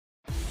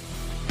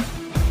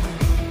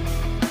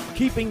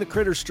keeping the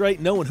critters straight,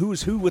 knowing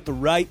who's who with the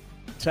right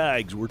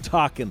tags. We're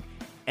talking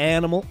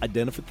animal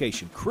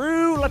identification.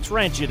 Crew, let's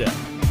ranch it up.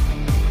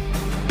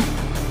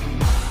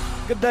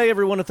 Good day,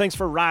 everyone, and thanks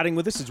for riding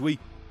with us as we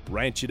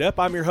ranch it up.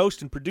 I'm your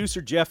host and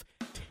producer, Jeff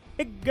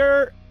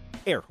Tigger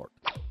Earhart.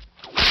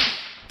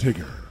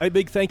 Tigger. A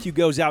big thank you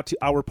goes out to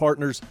our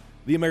partners,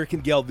 the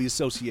American Gelbvieh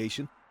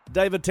Association,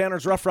 David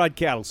Tanner's Rough Ride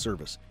Cattle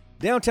Service,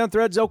 Downtown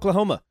Threads,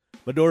 Oklahoma,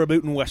 Medora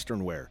Boot and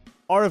Western Wear,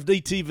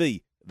 RFD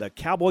TV, the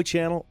Cowboy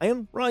Channel,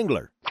 and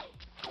Wrangler.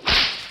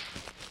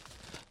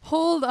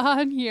 Hold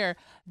on here.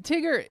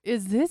 Tigger,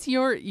 is this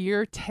your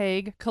ear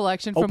tag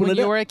collection from Open when it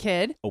you up. were a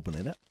kid? Open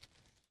it up.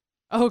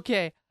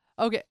 Okay.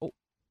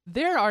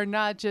 There are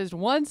not just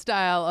one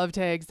style of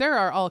tags. There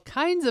are all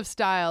kinds of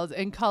styles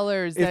and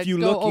colors that If you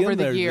go look over in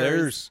the there,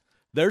 years.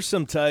 there's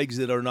some tags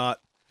that are not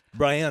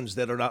brands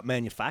that are not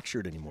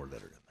manufactured anymore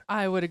that are in there.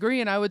 I would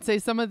agree, and I would say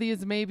some of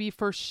these may be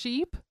for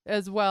sheep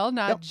as well,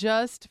 not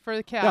just for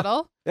the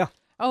cattle. Yeah.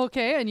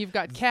 Okay, and you've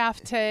got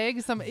calf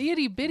tags, some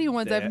itty bitty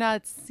ones I've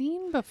not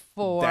seen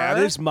before. That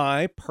is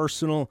my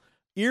personal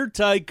ear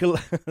tag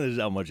collection. This is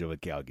how much of a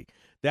cow geek.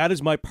 That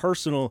is my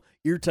personal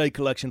ear tag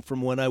collection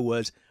from when I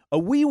was a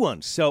wee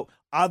one. So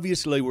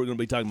obviously we're going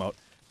to be talking about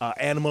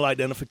animal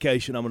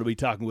identification. I'm going to be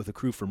talking with a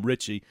crew from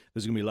Ritchie.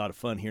 There's going to be a lot of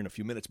fun here in a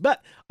few minutes.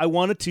 But I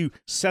wanted to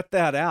set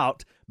that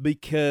out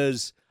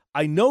because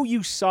I know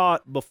you saw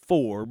it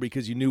before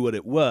because you knew what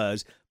it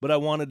was, but I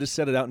wanted to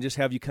set it out and just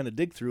have you kind of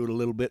dig through it a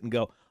little bit and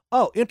go,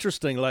 oh,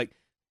 interesting. Like,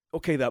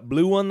 okay, that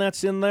blue one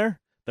that's in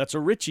there, that's a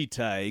Ritchie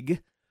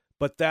tag,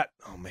 but that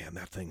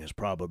thing is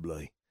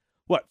probably,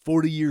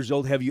 40 years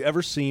old. Have you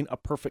ever seen a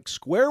perfect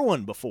square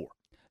one before?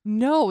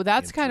 No,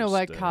 that's kind of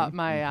what caught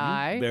my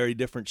eye. Very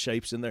different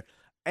shapes in there.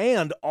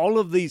 And all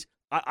of these,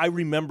 I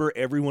remember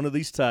every one of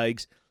these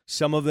tags.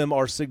 Some of them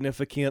are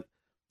significant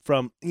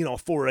from, a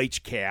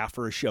 4-H calf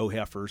or a show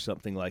heifer or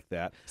something like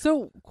that.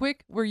 So,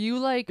 quick, were you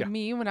like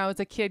me when I was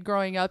a kid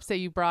growing up? Say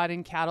you brought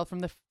in cattle from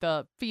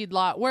the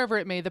feedlot, wherever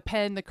it may, the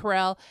pen, the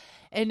corral,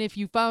 and if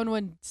you found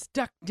one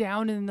stuck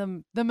down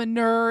in the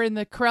manure in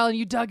the corral and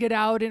you dug it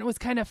out and it was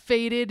kind of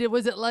faded,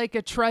 was it like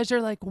a treasure?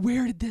 Like,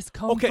 where did this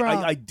come from? Okay,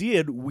 I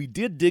did. We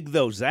did dig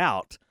those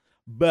out,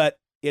 but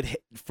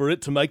for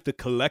it to make the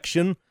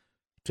collection,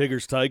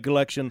 Tigger's tag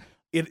collection,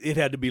 it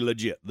had to be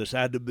legit. This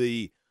had to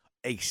be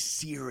a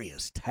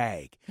serious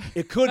tag.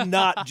 It could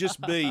not just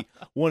be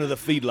one of the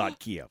feedlot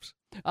calves.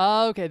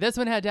 Okay, this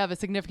one had to have a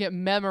significant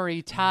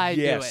memory tied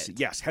to it.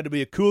 Yes, had to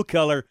be a cool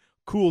color,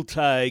 cool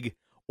tag,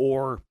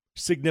 or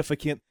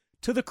significant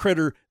to the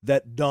critter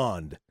that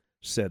donned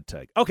said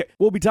tag. Okay,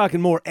 we'll be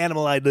talking more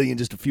animal ID in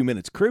just a few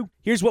minutes. Crew,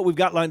 here's what we've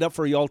got lined up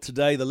for y'all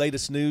today. The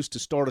latest news to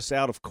start us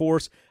out, of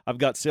course. I've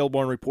got sale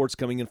barn reports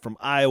coming in from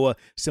Iowa,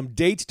 some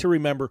dates to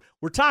remember.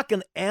 We're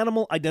talking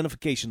animal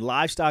identification,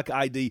 livestock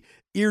ID,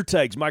 ear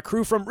tags. My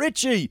crew from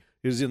Ritchie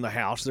is in the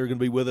house. They're going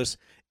to be with us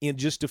in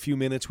just a few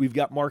minutes. We've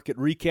got market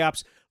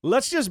recaps.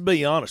 Let's just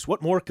be honest.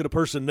 What more could a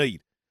person need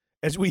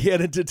as we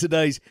head into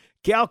today's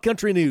Cow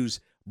Country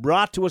News,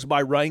 brought to us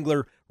by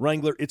Wrangler.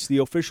 Wrangler, it's the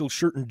official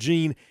shirt and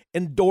jean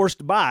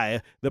endorsed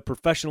by the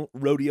Professional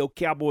Rodeo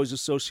Cowboys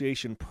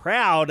Association.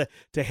 Proud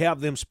to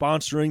have them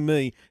sponsoring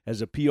me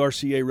as a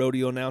PRCA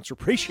rodeo announcer.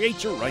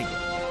 Appreciate your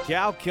Wrangler.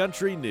 Cow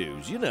Country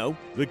News,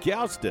 the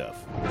cow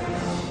stuff.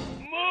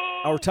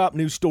 Our top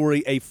news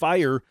story, a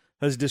fire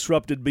has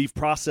disrupted beef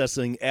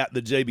processing at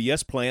the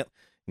JBS plant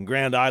in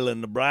Grand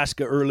Island,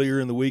 Nebraska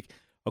earlier in the week.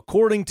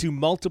 According to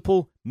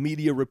multiple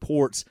media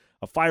reports,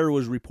 a fire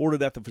was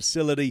reported at the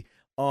facility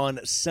on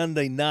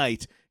Sunday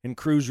night, and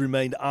crews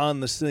remained on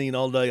the scene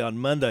all day on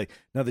Monday.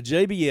 Now, the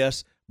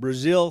JBS,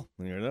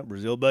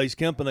 Brazil-based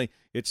company,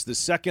 it's the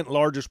second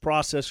largest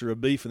processor of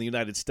beef in the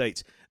United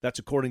States. That's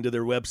according to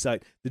their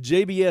website. The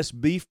JBS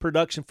beef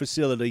production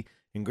facility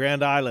in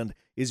Grand Island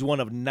is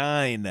one of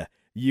 9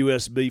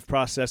 U.S. beef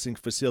processing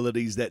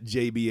facilities that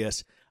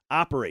JBS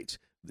operates.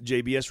 The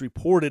JBS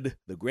reported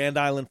the Grand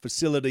Island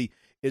facility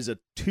is a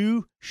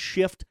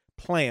 2-shift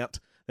plant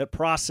that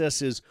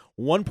processes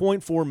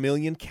 1.4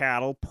 million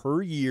cattle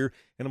per year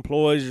and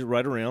employs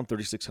right around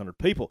 3,600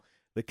 people.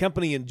 The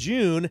company in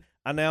June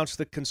announced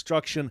the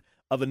construction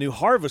of a new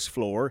harvest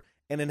floor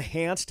and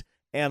enhanced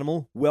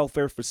animal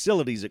welfare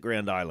facilities at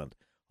Grand Island,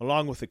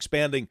 along with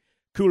expanding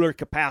cooler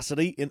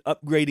capacity and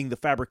upgrading the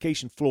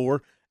fabrication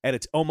floor at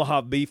its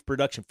Omaha beef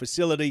production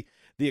facility.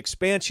 The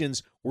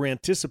expansions were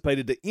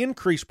anticipated to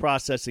increase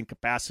processing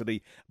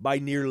capacity by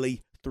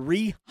nearly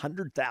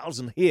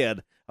 300,000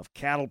 head of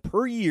cattle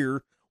per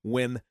year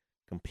when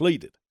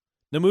completed.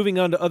 Now, moving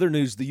on to other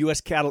news, the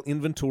U.S. cattle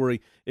inventory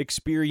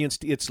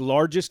experienced its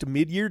largest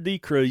mid-year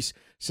decrease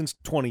since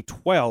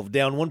 2012,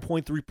 down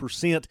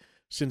 1.3%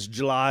 since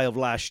July of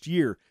last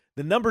year.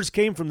 The numbers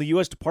came from the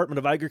U.S. Department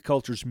of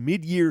Agriculture's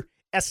mid-year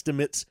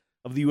estimates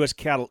of the U.S.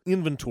 cattle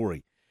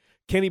inventory.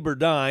 Kenny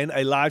Burdine,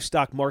 a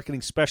livestock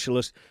marketing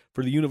specialist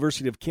for the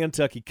University of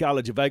Kentucky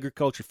College of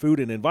Agriculture, Food,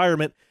 and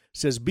Environment,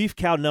 says beef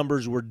cow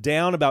numbers were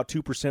down about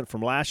 2%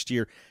 from last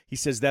year. He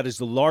says that is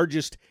the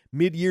largest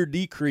mid-year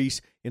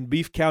decrease in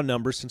beef cow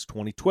numbers since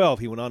 2012.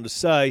 He went on to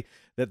say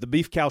that the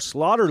beef cow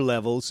slaughter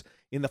levels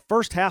in the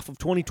first half of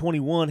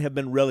 2021 have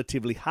been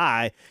relatively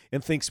high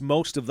and thinks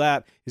most of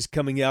that is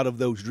coming out of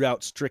those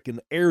drought-stricken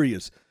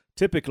areas.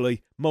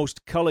 Typically,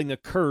 most culling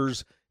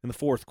occurs in the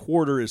fourth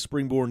quarter as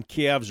springborn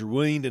calves are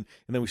weaned, and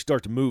then we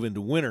start to move into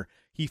winter.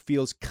 He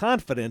feels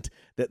confident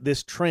that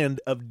this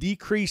trend of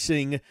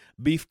decreasing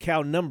beef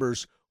cow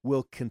numbers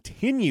will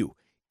continue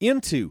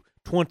into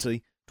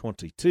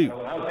 2022.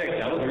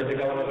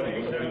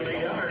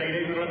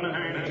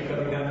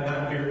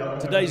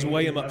 Today's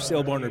Weigh 'em Up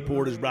Sale Barn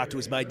Report is brought to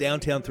us by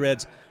Downtown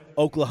Threads,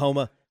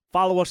 Oklahoma.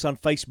 Follow us on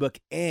Facebook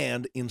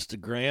and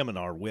Instagram and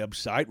our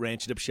website,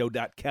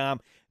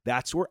 ranchitupshow.com.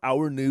 That's where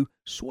our new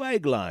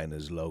swag line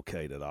is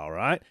located, all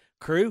right?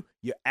 Crew,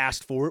 you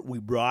asked for it. We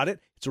brought it.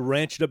 It's a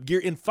Ranch It Up gear.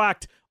 In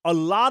fact, a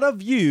lot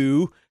of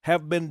you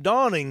have been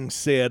donning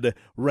said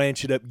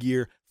Ranch It Up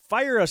gear.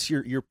 Fire us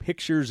your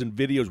pictures and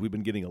videos. We've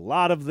been getting a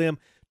lot of them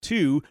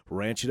to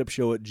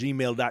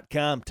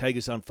ranchitupshow@gmail.com. Tag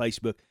us on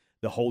Facebook,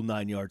 the whole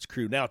 9 yards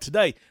crew. Now,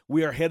 today,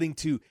 we are heading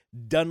to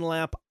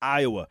Dunlap,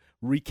 Iowa,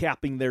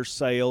 recapping their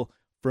sale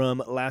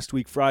from last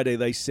week, Friday.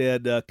 They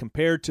said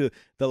compared to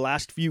the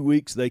last few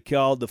weeks, they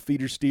called the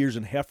feeder steers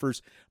and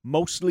heifers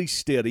mostly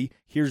steady.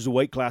 Here's the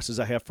weight classes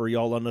I have for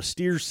y'all on the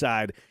steer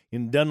side.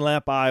 In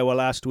Dunlap, Iowa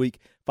last week,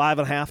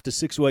 5.5 to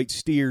 6 weight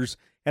steers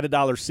at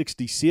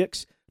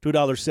 $1.66 to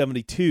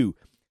 $1.72.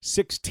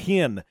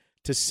 6'10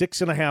 to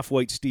 6.5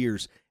 weight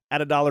steers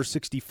at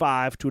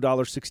 $1.65 to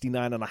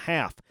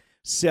 $1.69.5.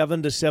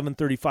 7 to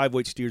 735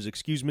 weight steers,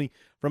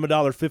 from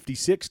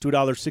 $1.56 to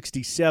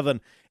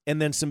 $1.67.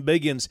 And then some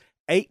big ones,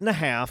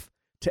 8.5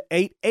 to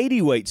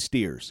 880 weight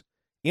steers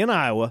in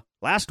Iowa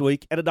last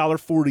week at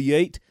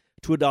 $1.48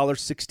 to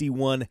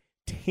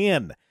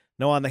 $1.61.10.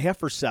 Now on the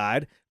heifer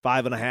side,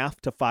 5.5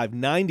 to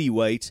 590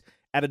 weights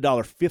at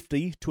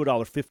 $1.50 to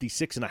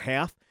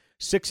 $1.56.5.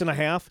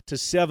 6.5 to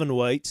 7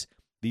 weights.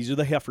 These are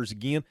the heifers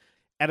again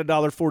at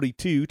 $1.42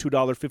 to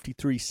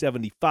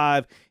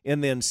 $1.53.75,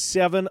 and then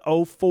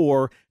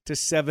 704 to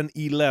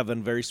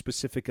 711, very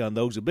specific on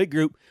those, a big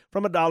group,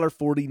 from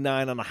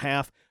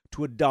 $1.49.5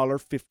 to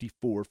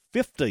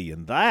 $1.54.50,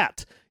 and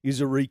that is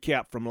a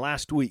recap from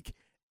last week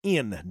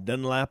in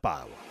Dunlap,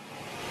 Iowa.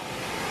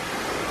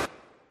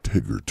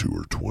 Tigger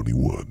Tour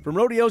 21. From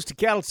rodeos to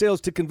cattle sales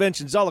to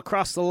conventions all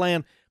across the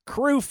land,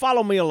 crew,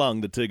 follow me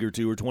along the Tigger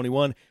Tour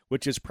 21,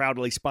 which is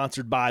proudly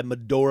sponsored by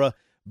Medora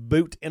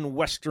Boot and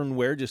Western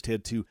Wear. Just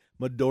head to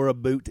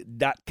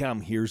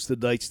medoraboot.com. Here's the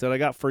dates that I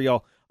got for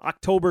y'all.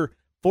 October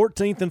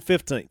 14th and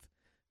 15th.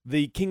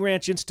 The King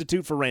Ranch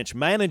Institute for Ranch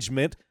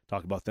Management,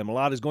 talk about them a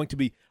lot, is going to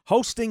be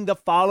hosting the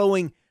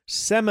following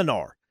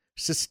seminar: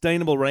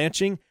 Sustainable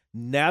Ranching,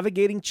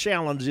 Navigating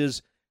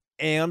Challenges,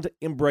 and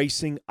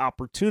Embracing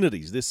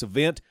Opportunities. This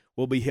event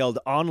will be held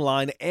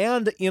online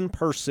and in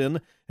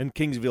person in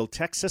Kingsville,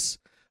 Texas.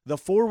 The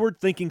Forward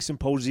Thinking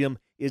Symposium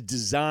is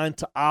designed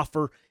to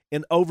offer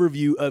an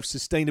overview of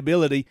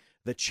sustainability,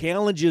 the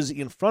challenges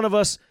in front of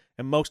us,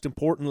 and most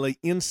importantly,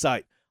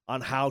 insight on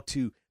how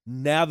to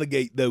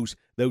navigate those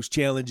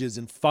challenges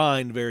and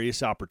find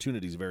various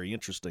opportunities. Very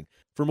interesting.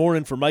 For more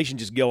information,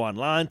 just go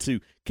online to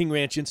King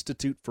Ranch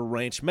Institute for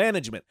Ranch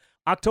Management.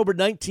 October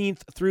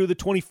 19th through the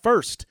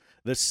 21st,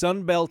 the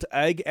Sunbelt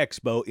Ag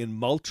Expo in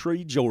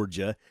Moultrie,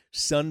 Georgia,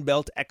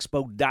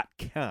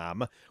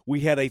 sunbeltexpo.com.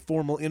 We had a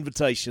formal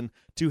invitation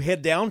to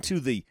head down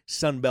to the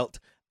Sunbelt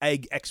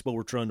Ag Expo.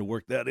 We're trying to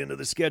work that into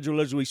the schedule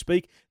as we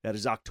speak. That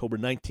is October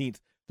 19th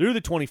through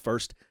the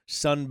 21st,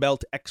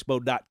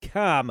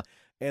 sunbeltexpo.com.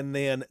 And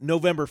then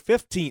November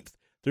 15th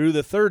through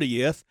the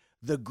 30th,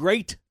 the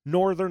Great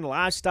Northern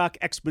Livestock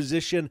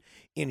Exposition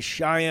in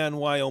Cheyenne,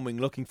 Wyoming.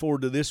 Looking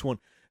forward to this one.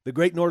 The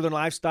Great Northern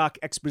Livestock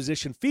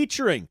Exposition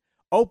featuring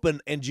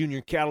open and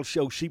junior cattle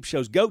shows, sheep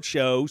shows, goat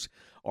shows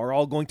are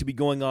all going to be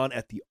going on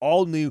at the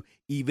all-new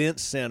Event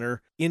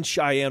Center in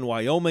Cheyenne,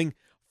 Wyoming.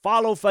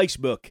 Follow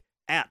Facebook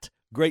at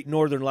Great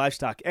Northern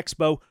Livestock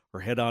Expo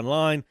or head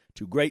online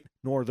to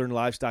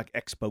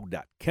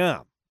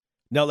greatnorthernlivestockexpo.com.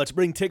 Now let's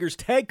bring Tigger's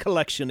tag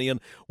collection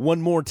in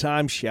one more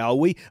time, shall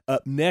we?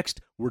 Up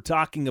next, we're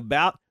talking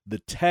about the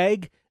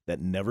tag that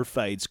never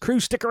fades.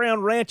 Crew, stick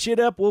around, ranch it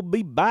up. We'll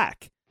be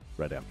back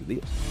right after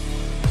this.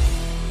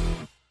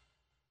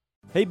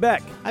 Hey,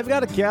 Beck, I've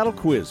got a cattle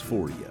quiz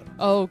for you.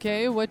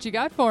 Okay, what you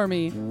got for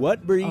me?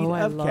 What breed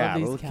I of love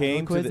cattle these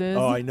came cattle to the... quizzes.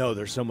 Oh, I know,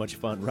 they're so much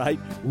fun, right?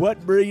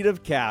 What breed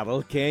of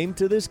cattle came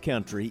to this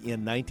country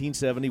in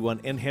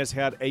 1971 and has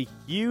had a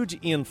huge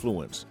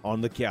influence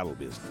on the cattle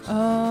business?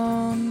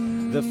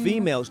 The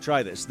females,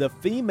 try this. The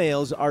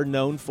females are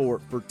known for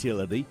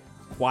fertility,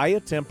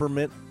 quiet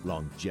temperament,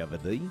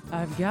 longevity.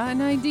 I've got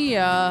an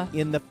idea.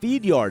 In the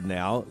feed yard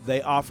now,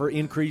 they offer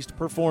increased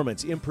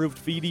performance, improved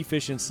feed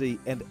efficiency,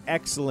 and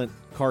excellent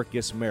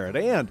carcass merit,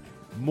 and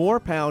more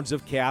pounds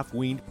of calf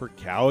weaned per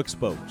cow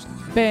exposed.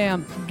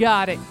 Bam,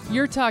 got it.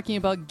 You're talking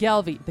about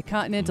Gelbvieh, the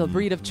continental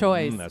breed of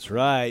choice. That's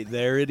right.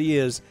 There it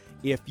is.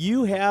 If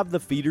you have the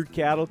feedered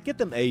cattle, get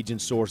them age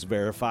and source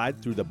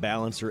verified through the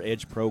Balancer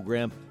Edge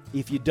program.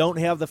 If you don't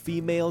have the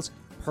females,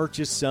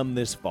 purchase some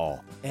this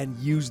fall and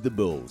use the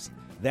bulls.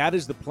 That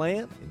is the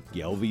plan, and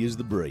Gelbvieh is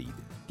the breed.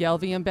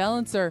 Gelbvieh and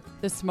Balancer,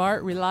 the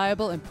smart,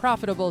 reliable, and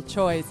profitable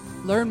choice.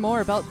 Learn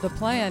more about the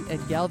plan at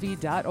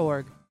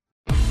gelbvieh.org.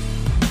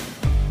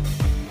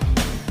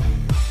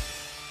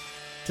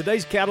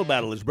 Today's Cattle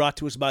Battle is brought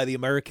to us by the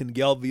American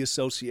Gelbvieh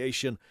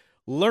Association.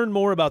 Learn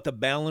more about the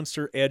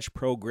Balancer Edge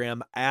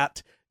program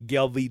at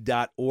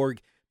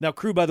gelbvieh.org. Now,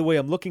 crew, by the way,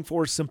 I'm looking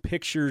for some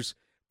pictures,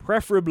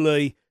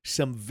 preferably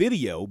some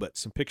video, but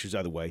some pictures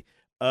either way,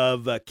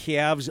 of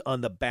calves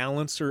on the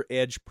Balancer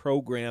Edge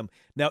program.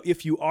 Now,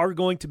 if you are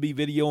going to be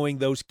videoing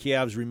those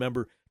calves,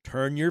 remember,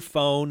 turn your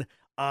phone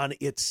on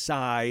its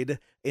side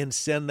and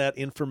send that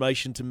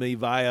information to me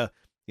via,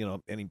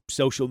 any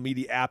social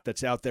media app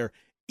that's out there.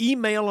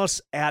 Email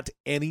us at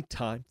any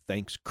time.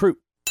 Thanks, crew.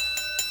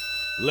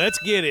 Let's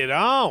get it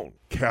on.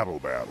 Cattle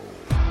Battle.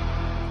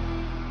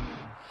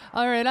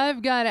 All right,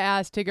 I've got to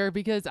ask Tigger,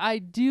 because I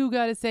do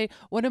got to say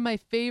one of my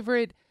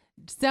favorite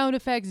sound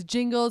effects,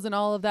 jingles, and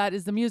all of that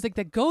is the music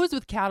that goes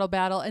with Cattle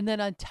Battle. And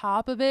then on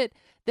top of it,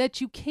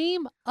 that you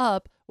came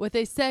up with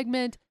a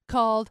segment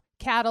called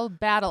Cattle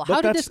Battle.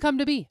 How did this come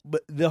to be?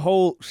 But the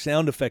whole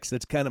sound effects,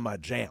 that's kind of my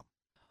jam.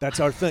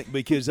 That's our thing,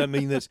 because,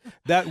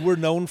 that we're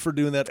known for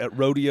doing that at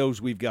rodeos.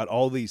 We've got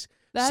all these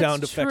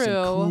sound effects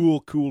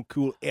and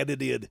cool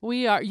edited.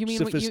 We are. You mean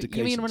when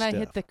stuff. I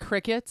hit the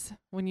crickets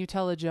when you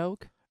tell a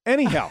joke?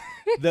 Anyhow,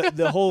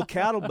 the whole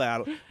Cattle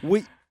Battle.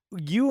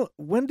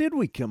 When did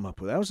we come up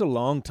with that? That was a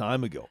long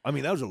time ago.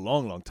 That was a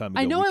long time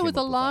ago. I know it was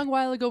a long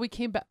while ago we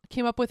came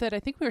up with it. I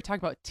think we were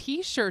talking about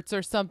T-shirts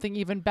or something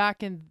even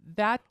back in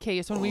that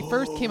case when we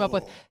first came up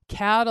with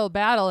Cattle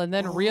Battle, and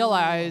then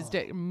realized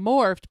it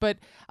morphed. But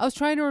I was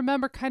trying to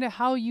remember kind of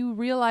how you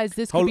realized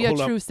this could be a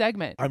true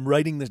segment. I'm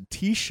writing the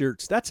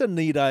T-shirts. That's a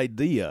neat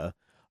idea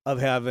of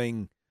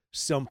having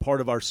some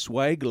part of our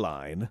swag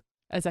line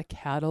as a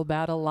Cattle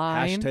Battle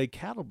line. #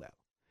 Cattle Battle.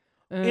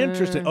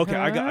 Interesting. Okay,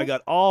 I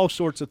got all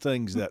sorts of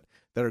things that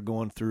are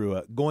going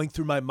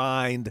through my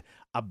mind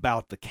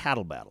about the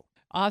Cattle Battle.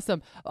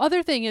 Awesome.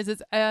 Other thing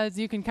is as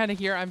you can kind of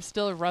hear, I'm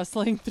still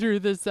rustling through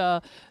this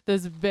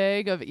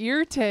bag of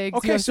ear tags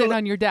you have sitting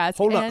on your desk.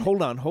 Hold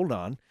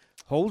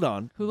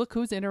on. Look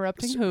who's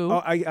interrupting who.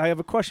 I have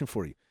a question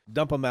for you.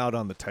 Dump them out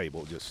on the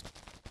table. Just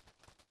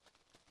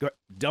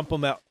dump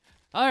them out.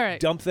 All right.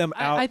 Dump them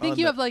out. I think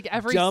you have like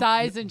every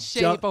size and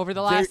shape over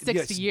the last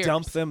 60 years.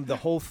 Dump them, the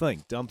whole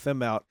thing. Dump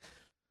them out.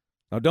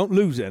 Now, don't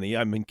lose any.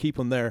 Keep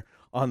them there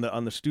on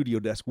the studio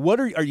desk. What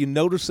are you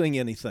noticing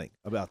anything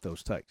about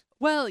those tags?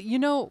 Well,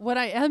 what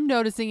I am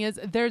noticing is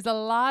there's a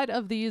lot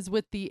of these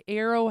with the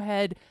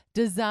arrowhead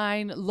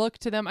design look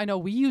to them. I know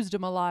we used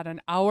them a lot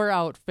on our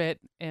outfit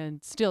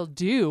and still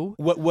do.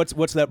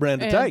 What's that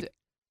brand of tag?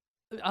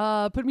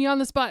 Put me on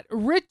the spot.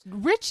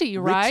 Ritchie,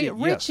 right?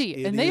 Ritchie.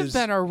 Yes, and they've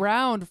been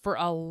around for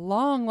a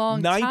long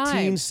time.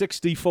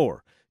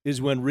 1964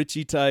 is when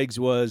Ritchie Tags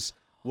was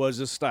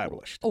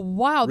established. Oh,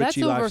 wow,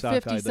 Ritchie that's over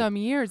Livestock 50-some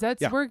years.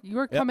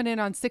 We're coming in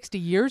on 60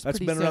 years That's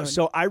pretty been soon. around.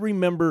 So I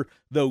remember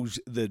those,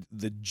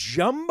 the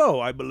jumbo,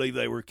 I believe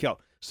they were called.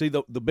 See,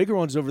 the bigger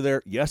ones over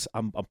there, yes,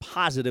 I'm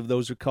positive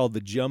those are called the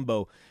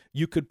jumbo.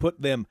 You could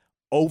put them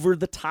over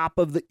the top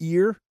of the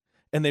ear,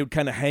 and they would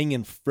kind of hang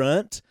in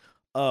front.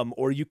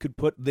 Or you could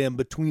put them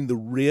between the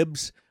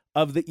ribs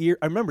of the ear.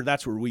 I remember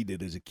that's where we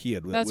did as a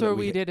kid. That's where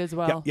we did as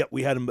well. Yeah,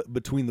 we had them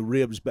between the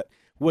ribs. But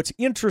what's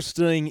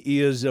interesting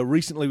is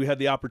recently we had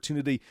the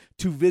opportunity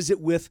to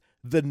visit with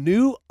the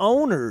new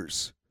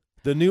owners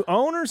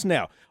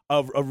now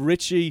of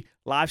Ritchie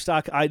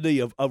Livestock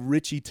ID, of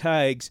Ritchie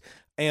Tags.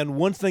 And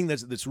one thing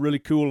that's really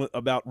cool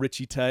about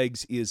Ritchie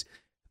Tags is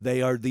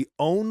they are the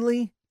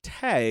only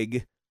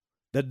tag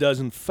that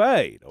doesn't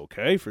fade,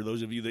 okay? For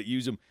those of you that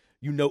use them,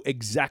 you know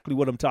exactly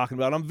what I'm talking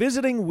about. I'm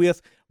visiting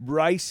with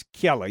Bryce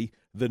Kelly,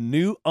 the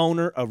new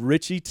owner of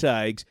Ritchie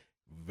Tags,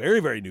 very,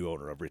 very new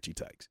owner of Ritchie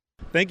Tags.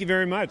 Thank you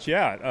very much.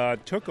 Yeah,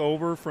 took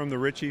over from the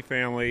Ritchie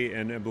family,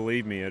 and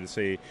believe me, it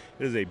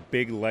is a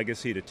big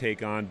legacy to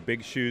take on,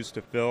 big shoes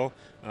to fill.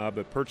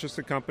 But purchased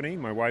the company,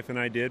 my wife and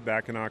I did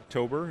back in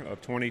October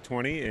of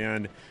 2020,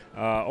 and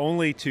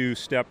only to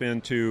step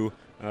into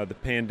the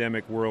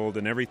pandemic world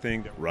and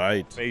everything that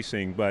we're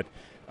facing. But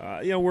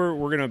we're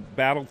going to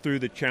battle through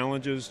the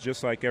challenges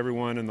just like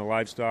everyone in the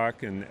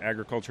livestock and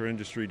agriculture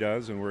industry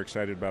does, and we're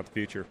excited about the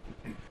future.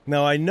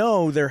 Now, I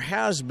know there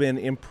has been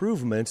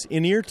improvements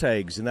in ear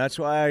tags, and that's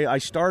why I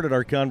started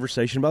our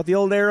conversation about the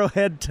old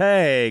arrowhead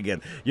tag,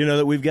 and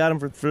that we've got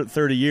them for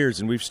 30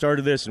 years, and we've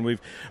started this, and we've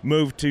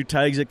moved to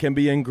tags that can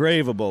be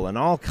engravable, and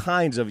all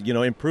kinds of,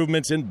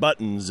 improvements in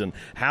buttons and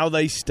how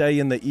they stay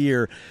in the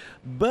ear.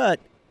 But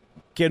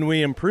can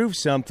we improve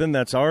something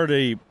that's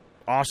already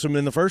awesome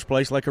in the first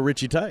place, like a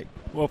Ritchie tag?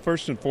 Well,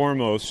 first and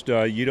foremost,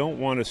 you don't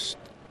want to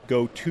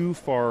go too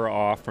far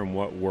off from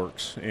what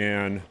works,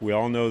 and we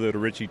all know that a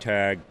Ritchie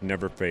tag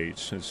never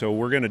fades. And so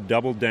we're going to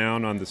double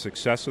down on the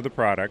success of the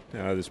product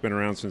that's been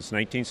around since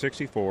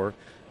 1964.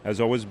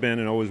 has always been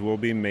and always will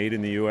be made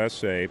in the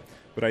USA.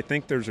 But I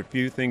think there's a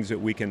few things that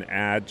we can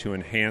add to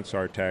enhance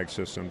our tag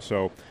system.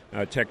 So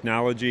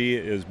technology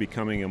is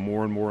becoming a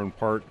more and more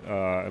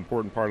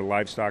important part of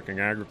livestock and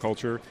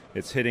agriculture.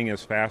 It's hitting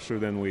us faster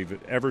than we've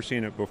ever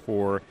seen it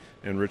before,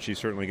 and Ritchie's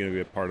certainly going to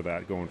be a part of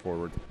that going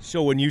forward.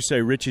 So when you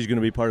say Ritchie's going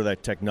to be part of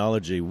that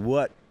technology,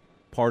 what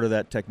part of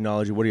that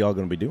technology, what are y'all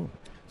going to be doing?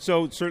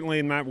 So certainly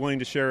I'm not willing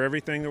to share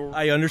everything that we're...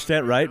 I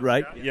understand,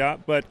 right. Yeah,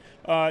 but,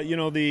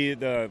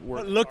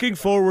 we're looking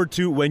forward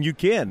to when you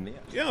can.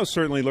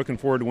 Certainly looking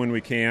forward to when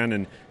we can,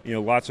 and,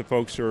 lots of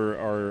folks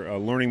are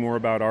learning more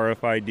about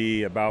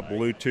RFID, about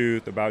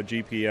Bluetooth, about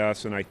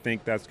GPS, and I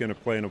think that's going to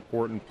play an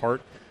important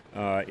part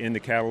in the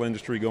cattle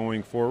industry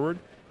going forward.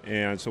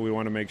 And so we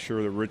want to make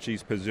sure that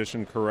Ritchie's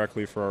positioned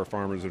correctly for our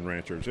farmers and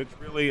ranchers. It's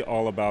really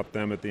all about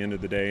them at the end of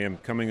the day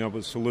and coming up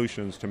with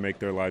solutions to make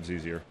their lives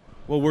easier.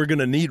 Well, we're going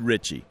to need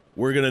Ritchie.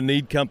 We're going to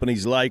need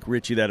companies like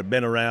Ritchie that have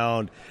been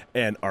around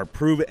and are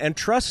proven and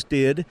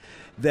trusted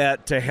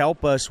that to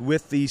help us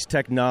with these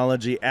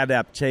technology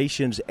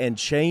adaptations and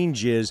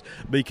changes,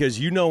 because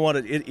you know what,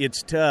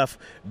 it's tough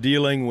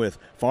dealing with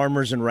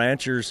farmers and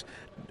ranchers.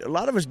 A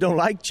lot of us don't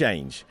like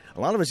change.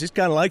 A lot of us just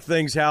kind of like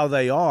things how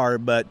they are,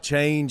 but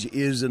change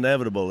is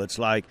inevitable. It's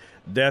like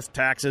death,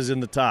 taxes,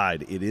 and the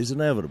tide. It is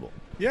inevitable.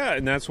 Yeah,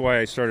 and that's why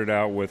I started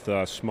out with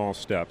small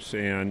steps.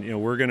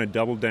 And, we're going to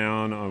double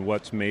down on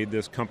what's made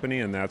this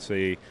company, and that's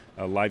a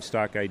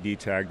livestock ID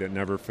tag that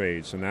never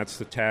fades. And that's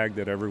the tag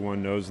that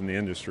everyone knows in the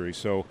industry.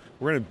 So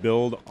we're going to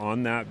build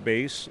on that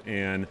base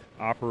and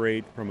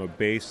operate from a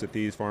base that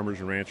these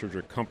farmers and ranchers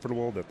are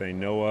comfortable, that they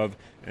know of,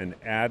 and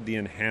add the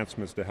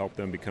enhancements to help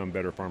them become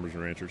better farmers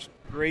and ranchers.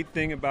 Great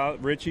thing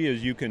about Ritchie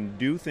is you can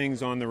do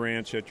things on the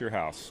ranch at your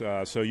house.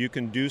 So you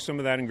can do some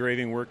of that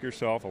engraving work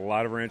yourself. A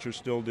lot of ranchers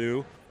still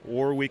do.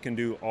 Or we can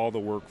do all the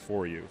work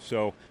for you.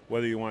 So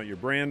whether you want your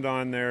brand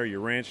on there, your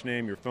ranch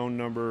name, your phone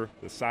number,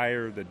 the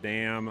sire, the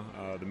dam,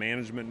 the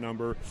management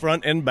number.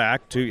 Front and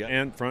back, too. Yeah.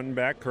 And front and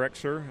back, correct,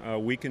 sir.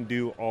 We can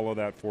do all of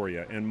that for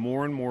you. And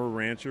more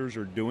ranchers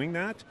are doing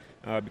that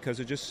because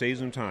it just saves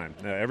them time.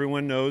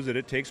 Everyone knows that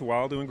it takes a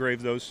while to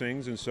engrave those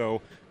things, and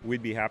so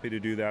we'd be happy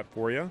to do that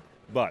for you.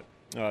 But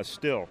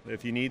still,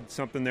 if you need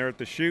something there at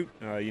the chute,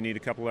 you need a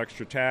couple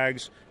extra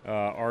tags,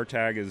 our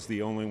tag is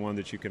the only one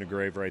that you can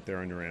engrave right there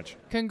on your ranch.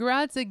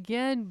 Congrats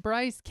again,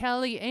 Bryce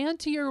Kelly, and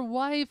to your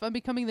wife on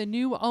becoming the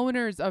new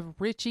owners of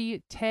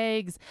Ritchie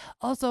Tags.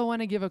 Also, I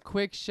want to give a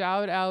quick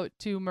shout out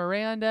to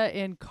Miranda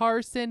and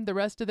Carson, the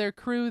rest of their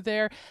crew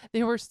there.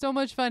 They were so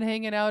much fun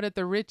hanging out at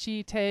the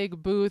Ritchie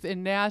Tag booth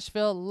in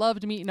Nashville.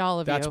 Loved meeting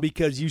all of you. That's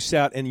because you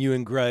sat and you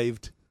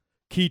engraved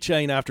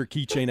keychain after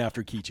keychain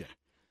after keychain.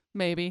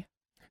 Maybe.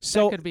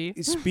 So, that could be.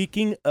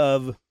 Speaking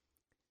of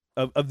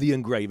the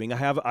engraving, I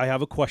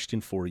have a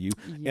question for you,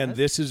 Yes. and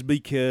this is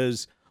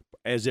because,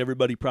 as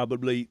everybody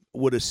probably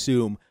would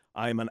assume,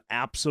 I'm an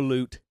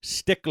absolute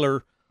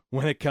stickler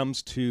when it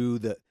comes to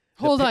the.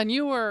 Hold on,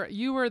 you were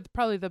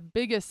probably the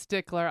biggest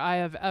stickler I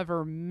have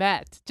ever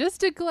met.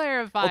 Just to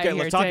clarify, Okay, here,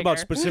 let's talk about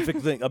Tigger. specific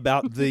thing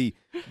about the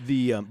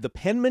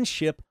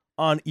penmanship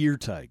on ear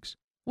tags.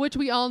 Which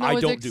we all know I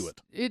is don't do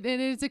it. It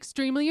is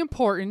extremely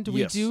important. We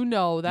Yes. do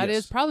know that Yes.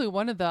 is probably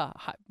one of the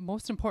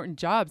most important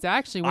jobs,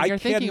 actually, when I you're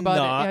thinking about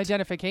cannot-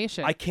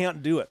 identification. I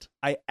can't do it.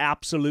 I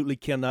absolutely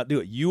cannot do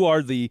it. You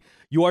are the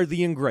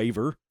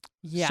engraver.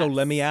 Yes. So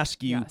let me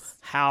ask you, Yes.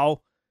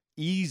 how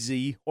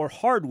easy or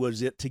hard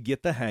was it to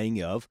get the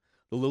hang of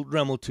the little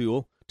Dremel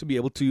tool to be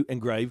able to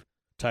engrave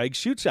tags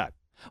chute side?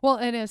 Well,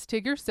 and as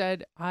Tigger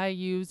said, I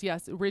use,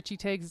 Ritchie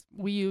Tags.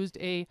 We used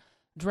a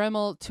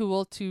Dremel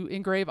tool to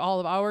engrave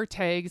all of our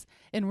tags,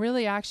 and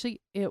really,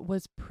 actually, it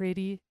was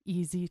pretty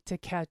easy to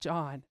catch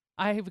on.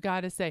 I've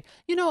got to say,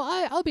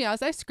 I'll be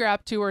honest, I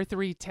scrapped 2 or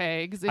 3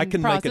 tags in I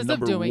can the make process a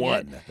number of doing 1.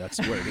 it. That's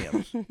where it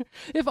is.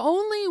 If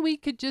only we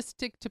could just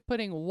stick to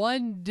putting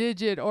 1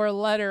 digit or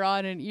letter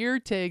on an ear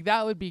tag,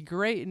 that would be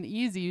great and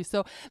easy.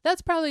 So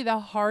that's probably the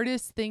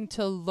hardest thing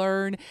to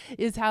learn,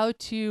 is how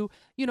to,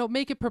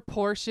 make a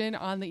proportion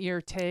on the ear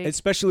tag.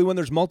 Especially when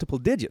there's multiple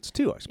digits,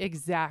 too, I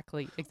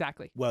suppose.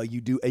 Exactly. Well, you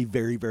do a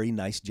very, very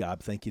nice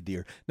job. Thank you,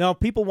 dear. Now,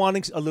 people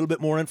wanting a little bit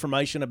more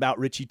information about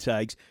Ritchie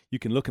Tags, you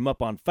can look him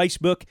up on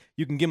Facebook.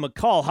 You can give him a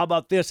call. How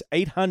about this?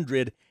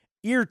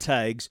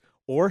 800-EAR-TAGS,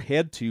 or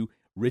head to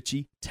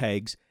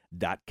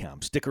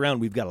RitchieTags.com. Stick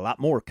around. We've got a lot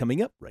more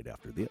coming up right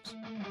after this.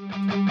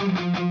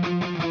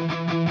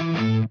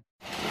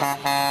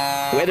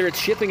 Whether it's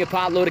shipping a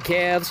potload of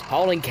calves,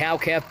 hauling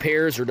cow-calf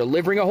pairs, or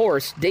delivering a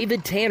horse,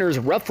 David Tanner's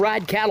Rough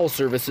Ride Cattle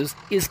Services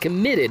is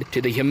committed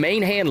to the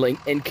humane handling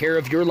and care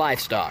of your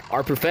livestock.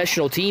 Our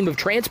professional team of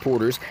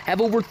transporters have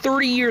over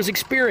 30 years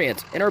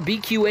experience and are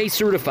BQA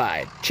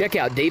certified. Check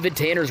out David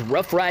Tanner's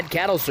Rough Ride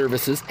Cattle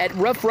Services at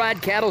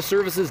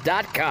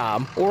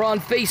roughridecattleservices.com or on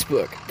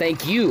Facebook.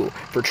 Thank you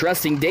for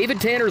trusting David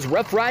Tanner's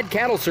Rough Ride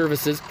Cattle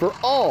Services for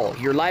all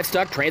your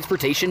livestock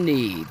transportation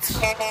needs.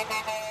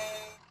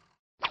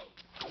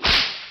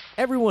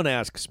 Everyone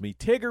asks me,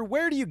 Tigger,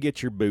 where do you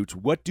get your boots?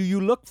 What do you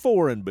look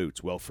for in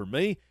boots? Well, for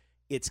me,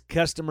 It's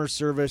customer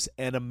service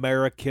and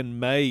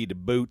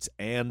American-made boots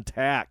and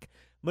tack.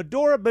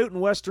 Medora Boot and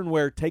Western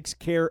Wear takes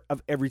care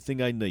of everything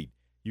I need.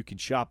 You can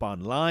shop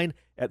online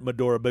at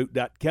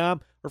medoraboot.com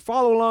or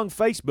follow along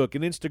Facebook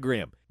and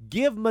Instagram.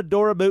 Give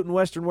Medora Boot and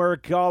Western Wear a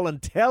call and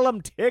tell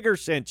them Tigger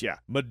sent you.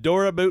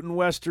 Medora Boot and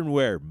Western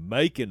Wear,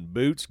 making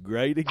boots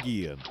great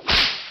again.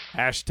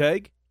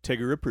 Hashtag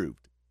Tigger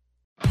approved.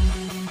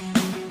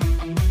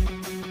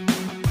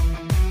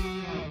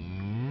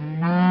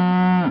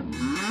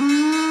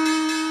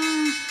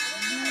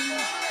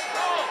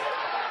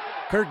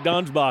 Kirk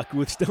Donsbach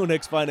with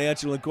StoneX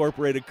Financial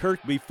Incorporated. Kirk,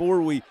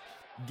 before we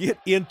get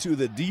into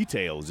the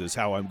details, is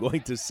how I'm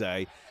going to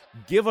say,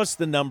 give us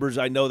the numbers.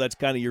 I know that's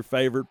kind of your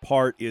favorite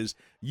part, is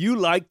you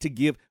like to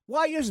give.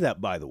 Why is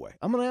that, by the way?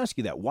 I'm going to ask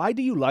you that. Why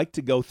do you like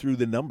to go through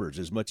the numbers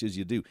as much as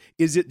you do?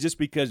 Is it just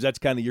because that's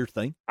kind of your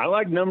thing? I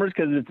like numbers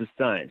because it's a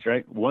science,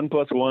 right? 1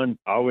 + 1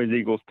 always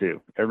equals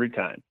 2 every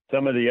time.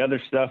 Some of the other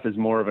stuff is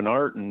more of an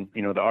art, and,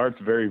 the art's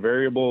very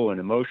variable and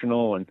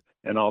emotional and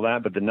all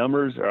that, but the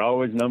numbers are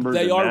always numbers.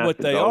 They are what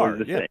they are.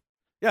 Yeah.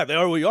 Yeah, they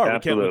are what we are.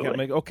 Absolutely. We can't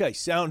make. Okay,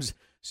 sounds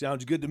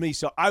good to me.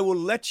 So I will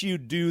let you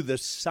do the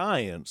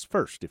science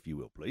first, if you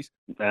will, please.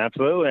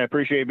 Absolutely. I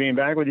appreciate being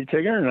back with you,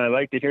 Tigger, and I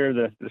like to hear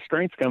the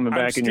strength coming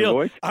back in your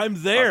voice.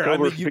 I'm there.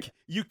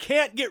 You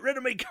can't get rid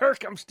of me,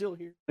 Kirk. I'm still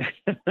here.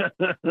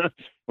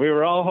 We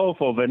were all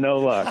hopeful, but no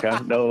luck.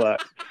 Huh? No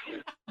luck.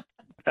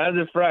 As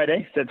of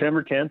Friday,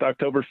 September 10th,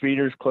 October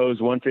feeders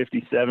closed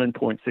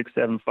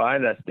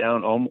 157.675. That's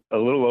down a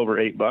little over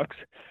 $8,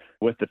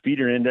 with the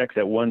feeder index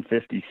at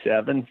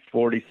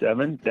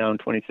 157.47, down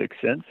 26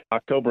 cents.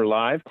 October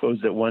live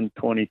closed at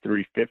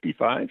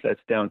 123.55.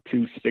 That's down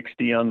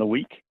 260 on the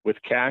week,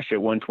 with cash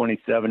at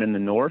 127 in the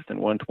north and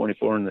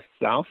 124 in the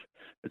south.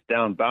 It's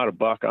down about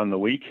 $1 on the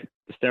week.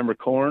 December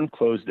corn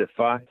closed at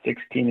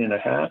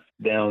 516.5,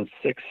 down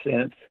 6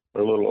 cents.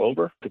 Or a little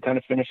over to kind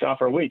of finish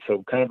off our week.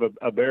 So kind of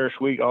a bearish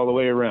week all the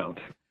way around.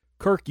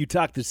 Kirk, you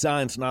talked the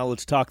science. Now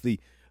let's talk the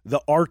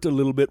art a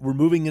little bit. We're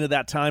moving into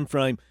that time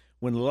frame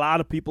when a lot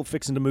of people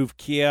fixing to move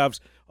calves,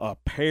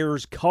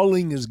 pairs,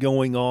 culling is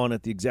going on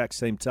at the exact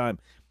same time.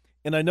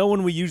 And I know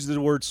when we use the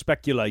word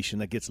speculation,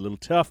 that gets a little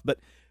tough, but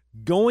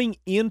going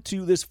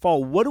into this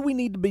fall, what do we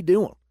need to be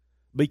doing?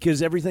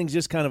 Because everything's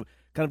just kind of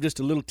just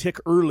a little tick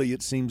early,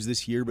 it seems,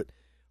 this year. But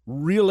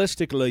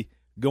realistically,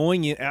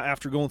 going in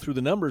after going through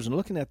the numbers and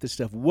looking at this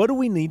stuff, what do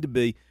we need to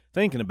be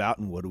thinking about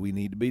and what do we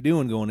need to be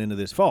doing going into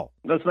this fall?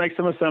 Let's make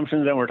some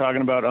assumptions that we're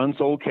talking about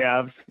unsold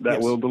calves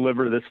that will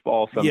deliver this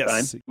fall sometime.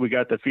 Yes. We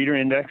got the feeder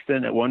index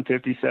in at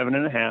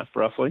 157.5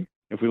 roughly.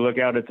 If we look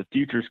out at the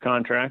futures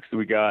contracts,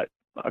 we got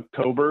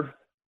October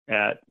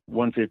at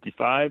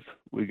 155.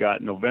 We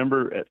got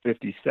November at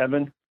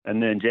 57,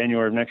 and then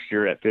January of next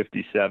year at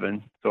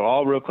 57. So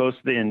all real close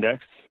to the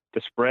index.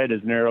 The spread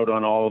is narrowed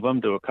on all of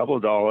them to a couple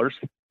of dollars.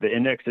 The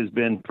index has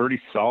been pretty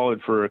solid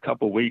for a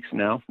couple of weeks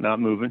now, not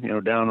moving,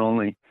 down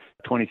only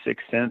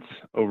 26 cents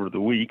over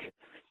the week.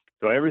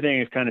 So everything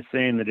is kind of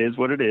saying that is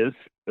what it is.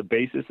 The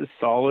basis is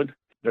solid.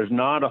 There's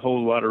not a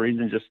whole lot of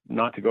reason just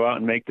not to go out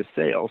and make the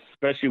sales,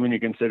 especially when you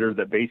consider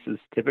that basis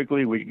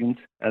typically weakens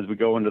as we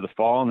go into the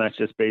fall, and that's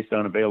just based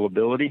on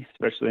availability,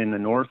 especially in the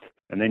north.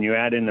 And then you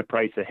add in the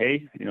price of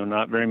hay.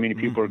 Not very many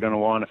people are going to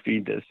want to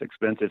feed this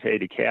expensive hay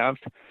to calves.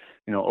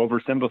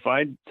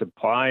 Oversimplified,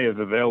 supply of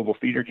available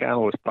feeder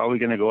cattle is probably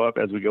going to go up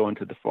as we go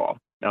into the fall.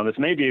 Now, this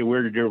may be a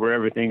weird year where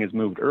everything is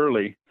moved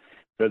early.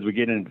 So as we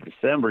get into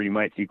December, you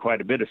might see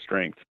quite a bit of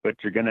strength,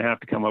 but you're going to have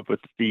to come up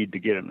with the feed to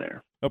get them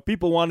there. Now,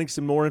 people wanting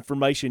some more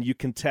information, you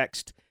can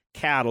text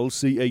CATTLE,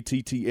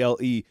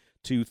 CATTLE,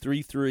 to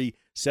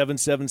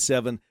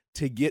 33777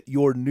 to get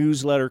your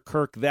newsletter.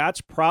 Kirk,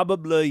 that's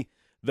probably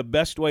the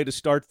best way to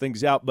start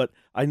things out, but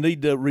I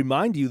need to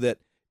remind you that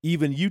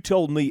even you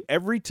told me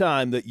every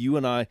time that you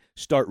and I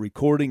start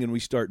recording and we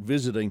start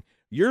visiting,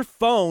 your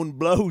phone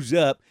blows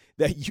up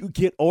that you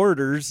get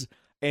orders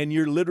and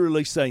you're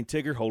literally saying,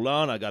 Tigger, hold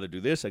on, I got to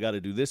do this, I got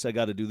to do this, I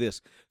got to do this.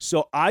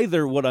 So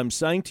either what I'm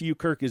saying to you,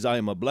 Kirk, is I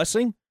am a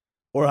blessing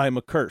or I am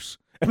a curse.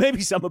 And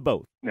maybe some of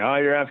both. No,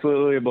 you're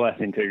absolutely a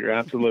blessing, Tigger,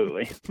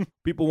 absolutely.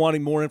 People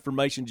wanting more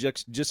information,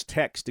 just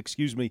text,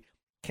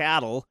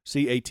 CATTLE,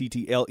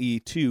 CATTLE,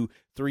 to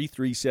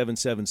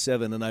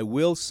 33777. And I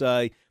will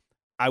say,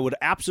 I would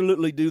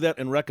absolutely do that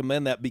and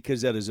recommend that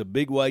because that is a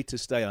big way to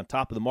stay on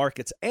top of the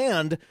markets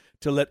and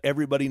to let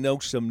everybody know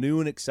some new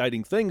and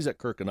exciting things that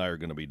Kirk and I are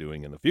going to be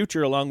doing in the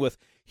future along with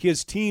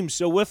his team.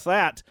 So with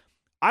that,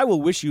 I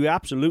will wish you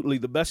absolutely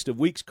the best of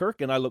weeks,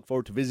 Kirk, and I look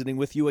forward to visiting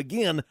with you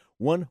again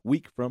 1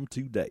 week from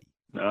today.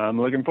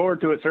 I'm looking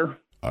forward to it, sir.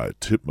 I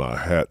tip my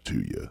hat to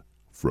you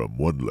from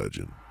one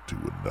legend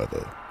to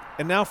another.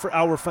 And now for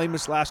our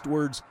famous last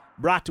words,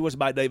 brought to us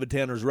by David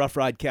Tanner's Rough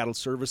Ride Cattle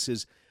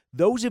Services.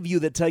 Those of you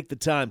that take the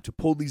time to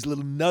pull these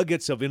little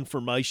nuggets of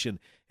information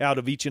out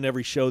of each and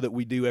every show that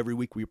we do every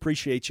week, we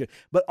appreciate you.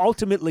 But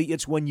ultimately,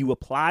 it's when you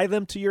apply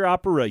them to your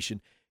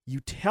operation, you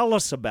tell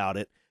us about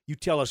it, you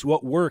tell us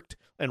what worked,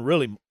 and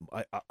really,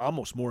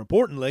 almost more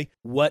importantly,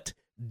 what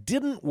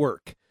didn't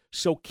work.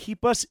 So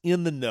keep us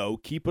in the know,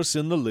 keep us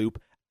in the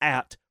loop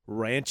at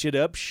Ranch It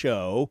Up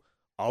Show,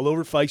 all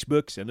over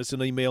Facebook. Send us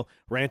an email,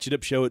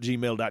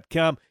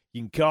 ranchitupshow@gmail.com.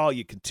 You can call,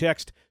 you can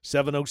text,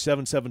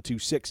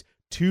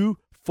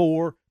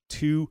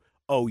 707-726-2420.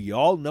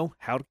 Y'all know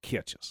how to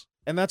catch us.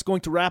 And that's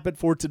going to wrap it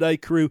for today,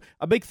 crew.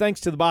 A big thanks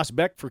to the boss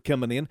Beck for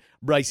coming in,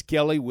 Bryce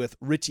Kelly with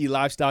Ritchie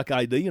Livestock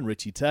ID and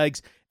Ritchie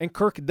Tags, and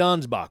Kirk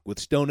Donsbach with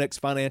StoneX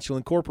Financial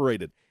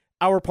Incorporated.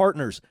 Our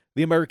partners,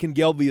 the American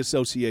Gelbvieh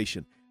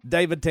Association,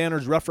 David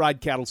Tanner's Rough Ride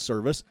Cattle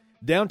Service,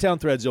 Downtown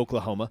Threads,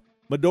 Oklahoma,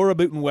 Medora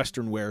Boot and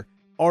Western Wear,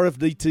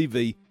 RFD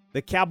TV,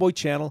 the Cowboy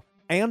Channel,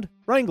 and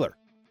Wrangler.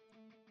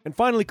 And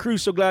finally, crew,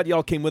 so glad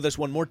y'all came with us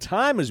one more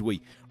time as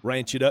we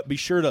ranch it up. Be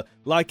sure to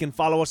like and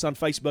follow us on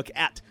Facebook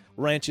at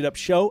Ranch It Up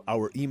Show.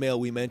 Our email,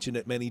 we mentioned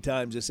it many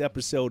times this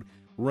episode,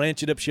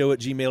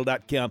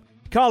 ranchitupshow@gmail.com.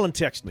 Call and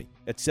text me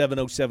at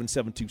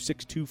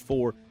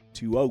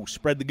 707-726-2420.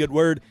 Spread the good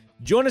word.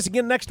 Join us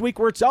again next week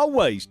where it's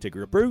always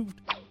Tigger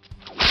approved.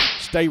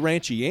 Stay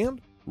ranchy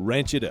and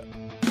ranch it up.